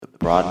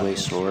Broadway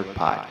Sword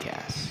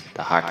Podcast,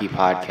 the hockey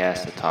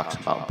podcast that talks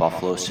about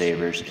Buffalo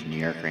Sabres and New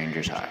York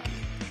Rangers hockey.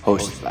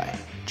 Hosted by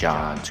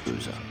John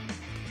Scusa.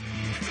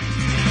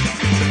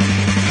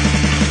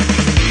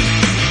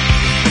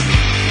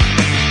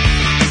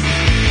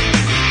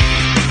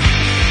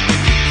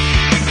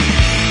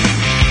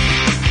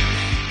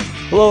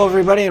 Hello,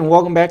 everybody, and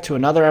welcome back to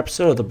another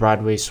episode of the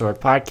Broadway Sword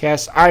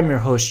Podcast. I'm your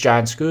host,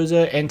 John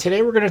Scusa, and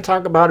today we're going to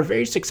talk about a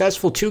very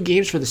successful 2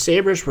 games for the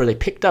Sabres where they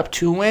picked up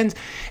 2 wins,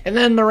 and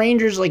then the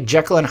Rangers,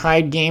 Jekyll and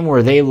Hyde game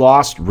where they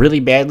lost really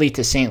badly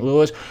to St.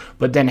 Louis,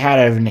 but then had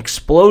an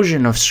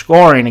explosion of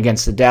scoring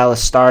against the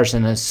Dallas Stars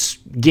in a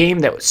game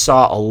that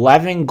saw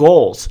 11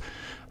 goals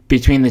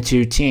between the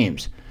two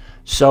teams.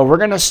 So we're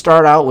going to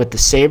start out with the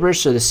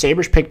Sabres. So the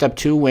Sabres picked up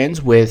 2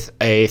 wins with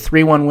a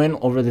 3-1 win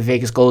over the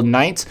Vegas Golden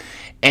Knights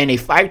and a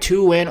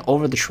 5-2 win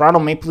over the Toronto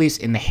Maple Leafs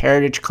in the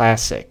Heritage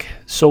Classic.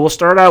 So we'll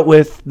start out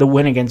with the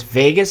win against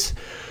Vegas.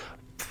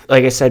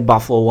 Like I said,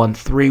 Buffalo won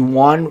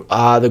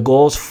 3-1. The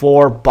goals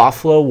for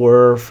Buffalo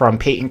were from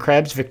Peyton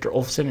Krebs, Victor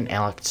Olofsson, and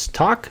Alex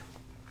Tuch.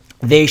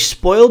 They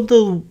spoiled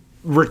the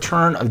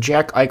return of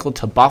Jack Eichel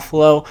to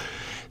Buffalo.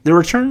 The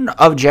return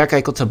of Jack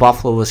Eichel to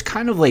Buffalo was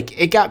kind of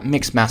it got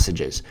mixed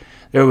messages.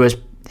 There was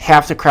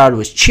half the crowd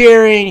was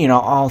cheering,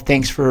 oh,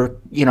 thanks for,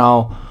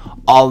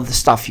 all of the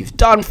stuff you've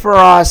done for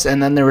us.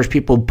 And then there was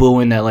people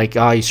booing that,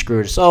 oh, you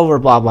screwed us over,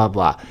 blah, blah,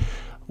 blah.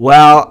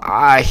 Well,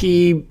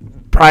 he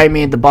probably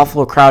made the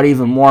Buffalo crowd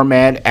even more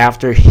mad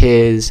after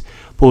his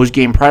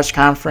post-game press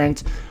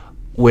conference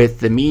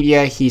with the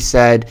media. He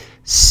said,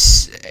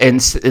 in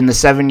the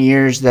 7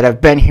 years that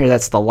I've been here,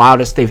 that's the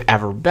loudest they've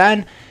ever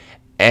been.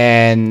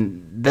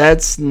 And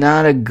that's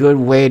not a good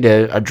way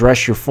to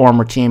address your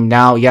former team.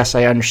 Now, yes,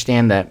 I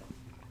understand that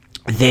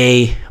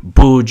they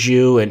booed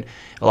you, and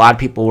a lot of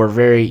people were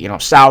very,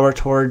 sour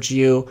towards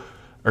you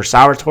or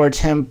sour towards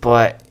him.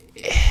 But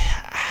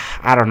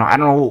I don't know. I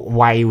don't know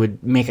why you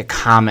would make a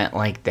comment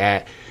like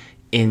that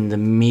in the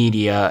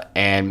media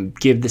and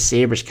give the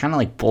Sabres kind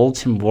of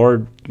bulletin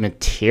board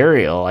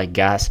material, I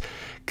guess,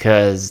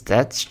 because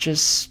that's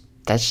just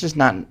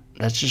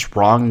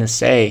wrong to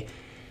say.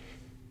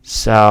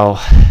 So,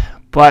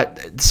 but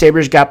the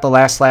Sabres got the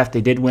last laugh.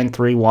 They did win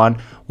 3-1,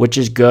 which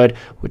is good,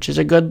 which is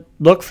a good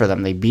look for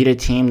them. They beat a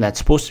team that's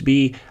supposed to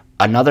be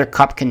another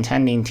cup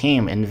contending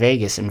team in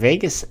Vegas. And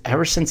Vegas,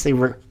 ever since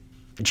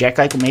Jack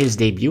Eichel made his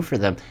debut for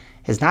them,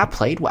 has not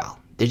played well.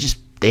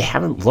 They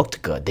haven't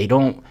looked good. They're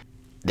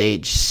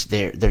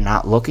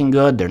not looking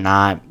good. They're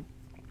not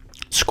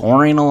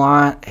scoring a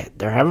lot.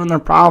 They're having their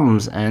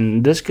problems,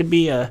 and this could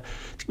be a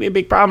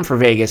big problem for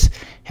Vegas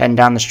heading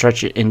down the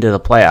stretch into the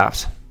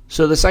playoffs.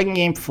 So the second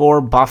game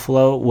for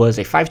Buffalo was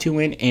a 5-2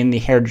 win in the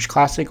Heritage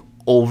Classic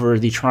over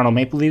the Toronto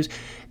Maple Leafs.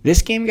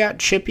 This game got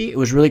chippy. It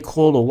was really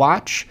cool to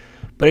watch,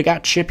 but it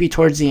got chippy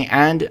towards the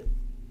end.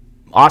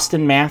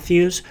 Austin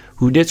Matthews,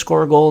 who did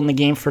score a goal in the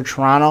game for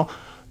Toronto,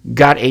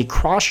 got a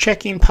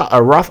cross-checking,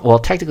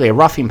 technically a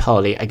roughing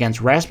penalty against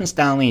Rasmus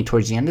Dahlin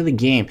towards the end of the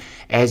game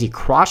as he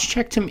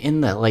cross-checked him in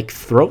the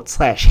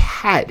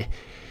throat/head.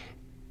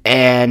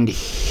 And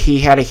he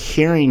had a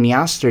hearing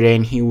yesterday,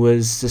 and he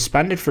was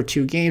suspended for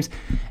 2 games.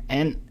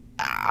 And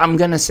I'm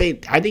going to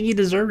say, I think he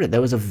deserved it. That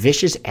was a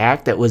vicious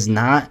act that was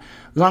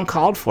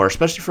uncalled for,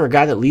 especially for a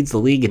guy that leads the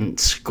league in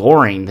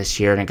scoring this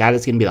year and a guy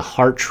that's going to be the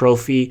Hart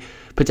Trophy,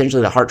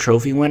 potentially the Hart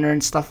Trophy winner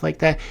and stuff like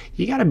that.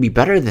 You got to be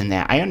better than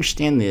that. I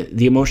understand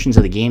the emotions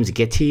of the games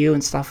get to you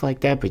and stuff like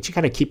that, but you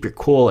got to keep your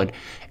cool. And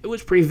it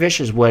was pretty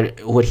vicious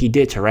what he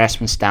did to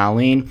Rasmus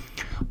Dahlin.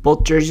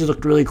 Both jerseys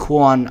looked really cool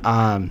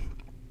on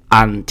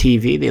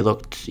TV. They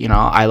looked,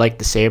 I liked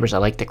the Sabres. I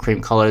liked the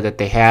cream color that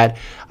they had.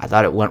 I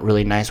thought it went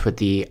really nice with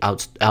the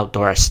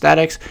outdoor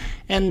aesthetics.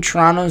 And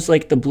Toronto's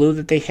the blue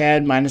that they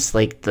had, minus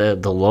the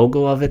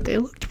logo of it. They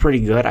looked pretty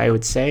good, I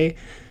would say.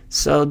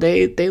 So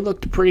they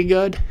looked pretty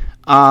good.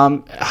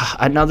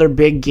 Another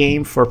big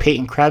game for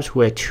Peyton Krebs,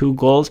 who had 2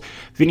 goals.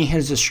 Vinny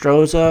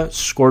Hinostroza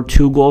scored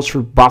 2 goals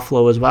for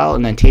Buffalo as well.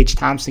 And then Tage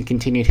Thompson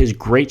continued his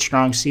great,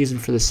 strong season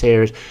for the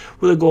Sabres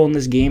with a goal in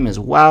this game as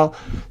well.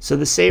 So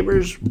the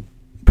Sabres,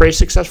 pretty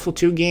successful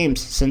 2 games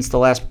since the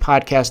last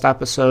podcast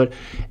episode,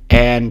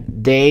 and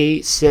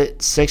they sit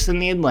 6th in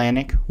the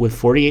Atlantic with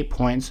 48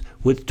 points,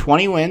 with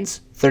 20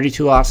 wins,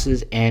 32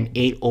 losses, and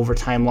 8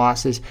 overtime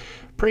losses.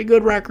 Pretty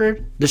good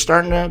record. They're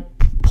starting to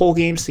pull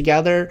games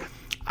together.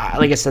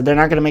 Like I said, they're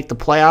not going to make the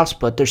playoffs,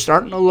 but they're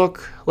starting to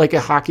look like a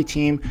hockey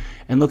team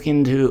and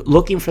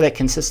looking for that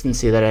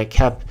consistency that I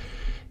kept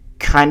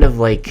kind of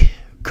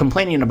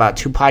complaining about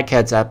 2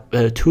 podcast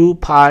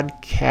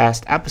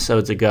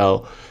episodes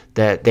ago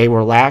that they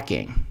were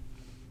lacking.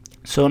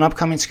 So an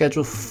upcoming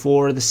schedule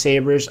for the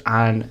Sabres: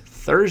 on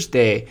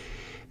Thursday,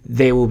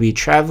 they will be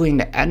traveling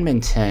to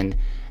Edmonton,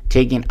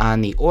 taking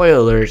on the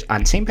Oilers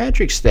on St.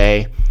 Patrick's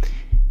Day.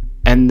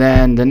 And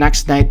then the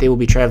next night, they will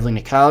be traveling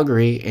to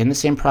Calgary in the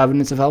same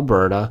province of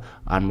Alberta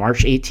on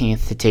March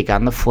 18th to take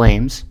on the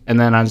Flames. And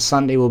then on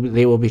Sunday,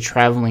 they will be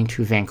traveling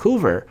to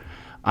Vancouver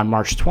on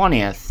March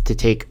 20th to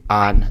take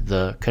on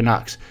the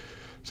Canucks.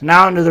 So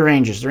now into the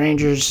Rangers. The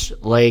Rangers,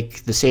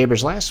 like the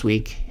Sabres last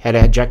week, had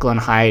a Jekyll and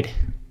Hyde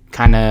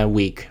kind of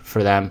week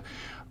for them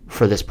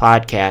for this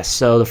podcast.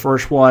 So the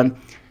first one,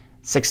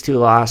 6-2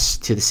 loss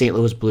to the St.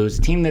 Louis Blues,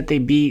 a team that they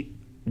beat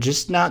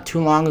just not too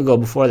long ago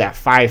before that,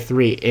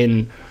 5-3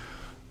 in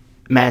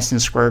Madison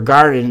Square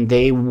Garden.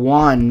 They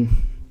won,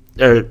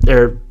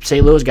 or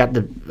St. Louis got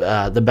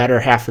the better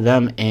half of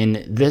them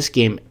in this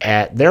game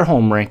at their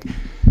home rink,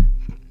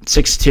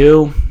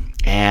 6-2,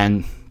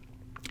 and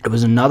it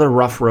was another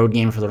rough road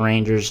game for the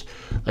Rangers,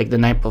 like the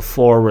night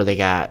before where they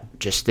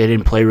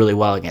didn't play really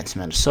well against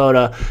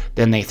Minnesota.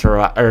 Then they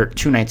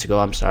 2 nights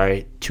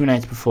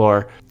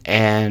before,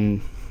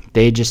 and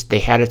they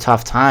had a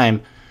tough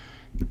time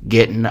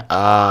shaking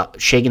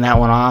that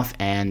one off,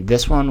 and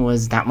this one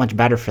was not much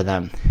better for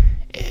them.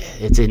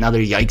 It's another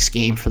yikes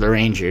game for the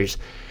Rangers.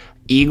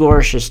 Igor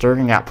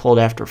Shesterkin got pulled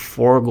after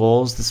 4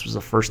 goals. This was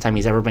the first time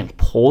he's ever been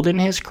pulled in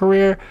his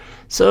career,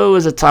 so it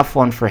was a tough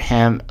one for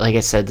him. Like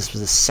I said, this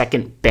was the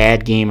second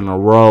bad game in a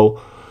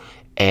row,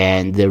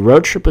 and the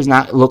road trip was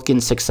not looking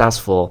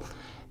successful.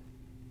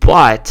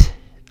 But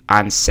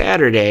on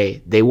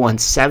Saturday, they won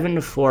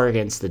 7-4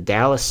 against the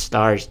Dallas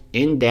Stars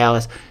in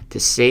Dallas to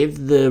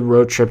save the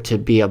road trip to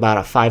be about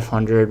a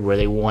 500, where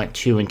they went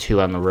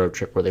 2-2 on the road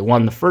trip, where they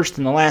won the first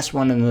and the last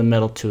one, and in the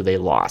middle 2 they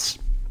lost.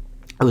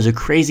 It was a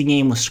crazy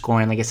game with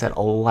scoring. Like I said,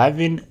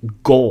 11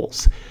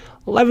 goals.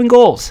 11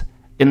 goals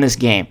in this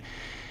game.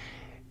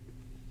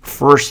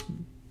 First,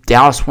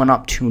 Dallas went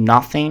up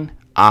 2-0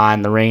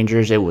 on the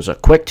Rangers. It was a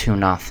quick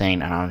 2-0,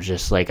 and I was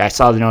just like, I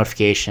saw the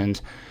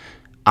notifications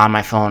on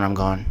my phone. I'm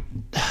going,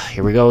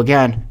 here we go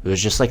again. It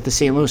was just like the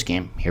St. Louis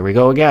game. Here we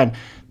go again.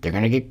 They're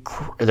gonna get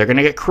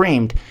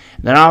creamed.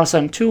 And then all of a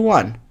sudden,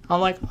 2-1.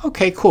 I'm like,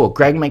 okay, cool.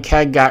 Greg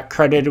McKegg got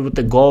credited with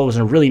the goal. It was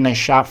a really nice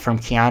shot from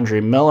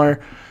Keandre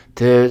Miller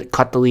to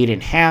cut the lead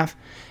in half.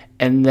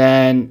 And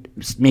then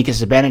Mika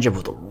Zibanejad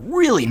with a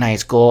really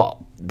nice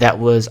goal that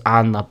was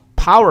on the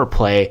power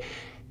play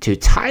to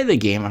tie the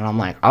game. And I'm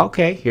like,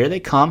 okay, here they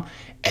come.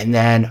 And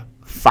then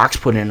Fox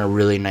put in a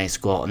really nice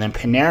goal. And then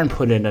Panarin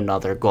put in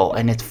another goal.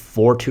 And it's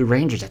 4-2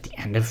 Rangers at the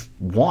end of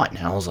one.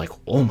 And I was like,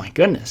 oh my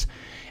goodness.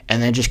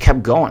 And then it just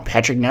kept going.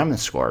 Patrick Nemeth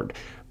scored.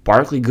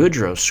 Barclay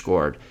Goodrow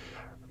scored.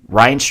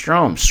 Ryan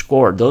Strome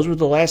scored. Those were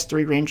the last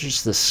 3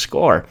 Rangers to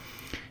score.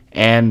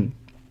 And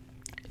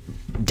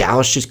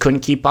Dallas just couldn't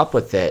keep up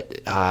with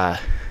it.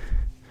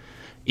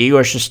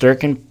 Igor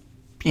Shesterkin,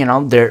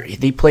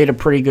 they played a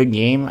pretty good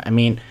game. I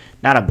mean,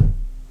 not a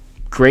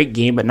great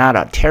game, but not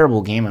a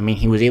terrible game. I mean,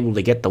 he was able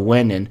to get the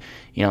win and,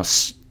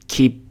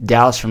 keep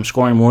Dallas from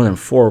scoring more than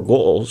 4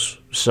 goals.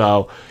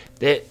 So,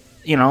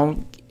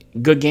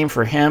 good game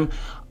for him.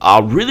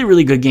 A really,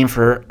 really good game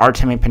for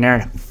Artemi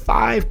Panarin.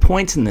 5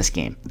 points in this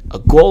game. A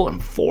goal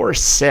and 4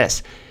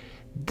 assists.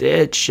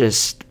 It's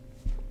just,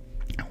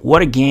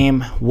 what a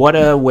game. What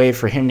a way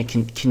for him to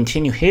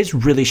continue his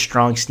really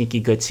strong,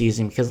 sneaky good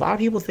season. Because a lot of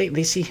people think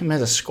they see him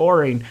as a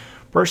scoring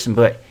person,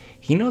 but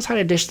he knows how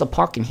to dish the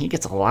puck, and he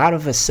gets a lot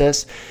of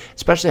assists,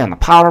 especially on the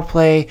power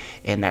play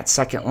and that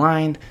second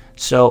line.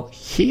 So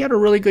he had a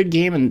really good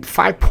game, and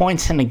 5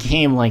 points in a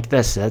game like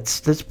this,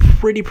 that's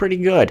pretty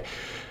good.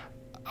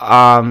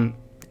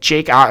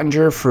 Jake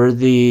Ottinger for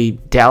the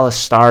Dallas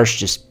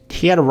Stars,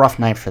 he had a rough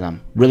night for them.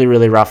 Really,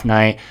 really rough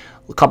night.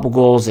 A couple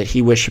goals that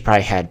he wished he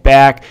probably had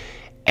back,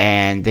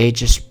 and they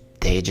just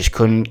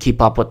couldn't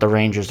keep up with the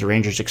Rangers. The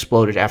Rangers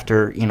exploded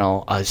after,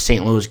 a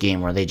St. Louis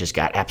game where they just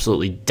got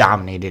absolutely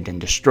dominated and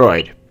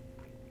destroyed.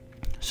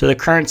 So the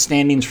current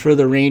standings for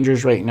the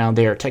Rangers right now,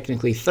 they are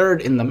technically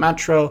third in the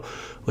Metro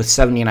with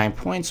 79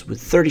 points, with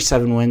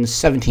 37 wins,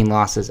 17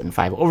 losses, and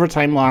 5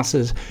 overtime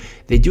losses.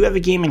 They do have a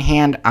game in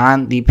hand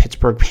on the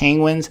Pittsburgh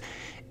Penguins.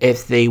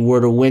 If they were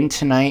to win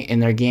tonight in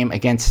their game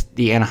against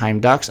the Anaheim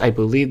Ducks, I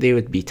believe they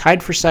would be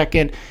tied for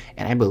second,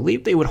 and I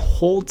believe they would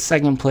hold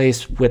second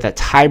place with a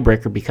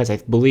tiebreaker because I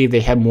believe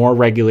they have more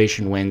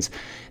regulation wins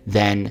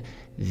than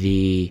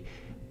the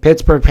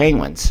Pittsburgh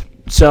Penguins.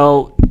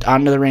 So,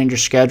 on to the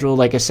Rangers' schedule.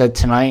 Like I said,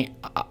 tonight,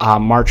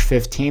 March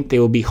 15th, they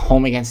will be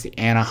home against the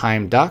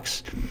Anaheim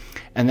Ducks.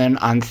 And then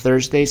on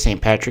Thursday,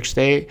 St. Patrick's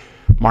Day,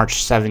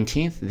 March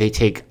 17th, they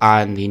take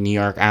on the New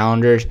York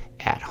Islanders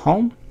at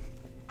home.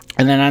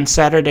 And then on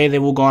Saturday, they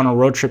will go on a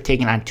road trip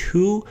taking on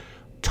 2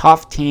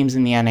 tough teams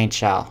in the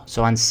NHL.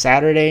 So on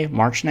Saturday,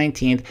 March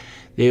 19th,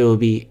 they will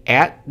be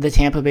at the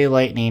Tampa Bay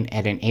Lightning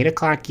at an 8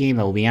 o'clock game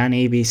that will be on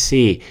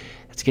ABC.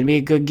 It's going to be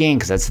a good game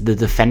because that's the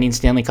defending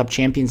Stanley Cup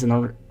champions, and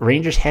the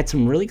Rangers had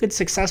some really good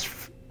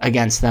success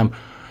against them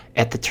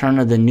at the turn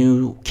of the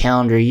new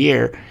calendar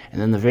year. And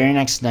then the very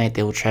next night,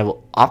 they will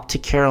travel up to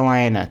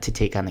Carolina to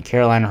take on the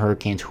Carolina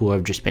Hurricanes, who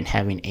have just been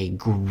having a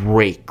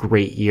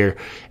great year,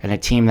 and a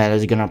team that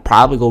is going to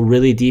probably go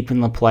really deep in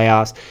the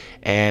playoffs,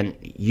 and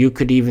you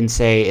could even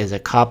say is a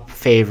cup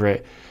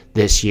favorite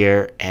this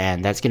year.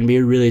 And that's going to be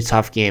a really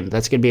tough game.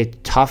 That's going to be a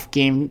tough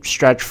game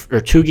stretch, or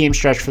 2-game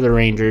stretch for the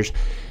Rangers,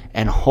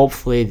 and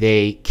hopefully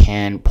they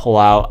can pull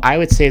out. I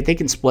would say if they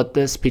can split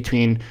this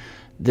between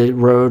the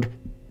road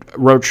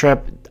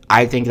trip,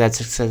 I think that's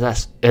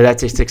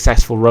a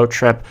successful road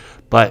trip.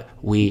 but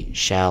we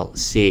shall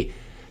see.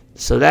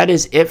 So that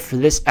is it for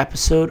this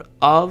episode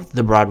of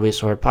the Broadway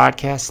Sword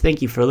Podcast.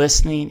 Thank you for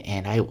listening,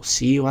 and I will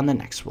see you on the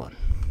next one.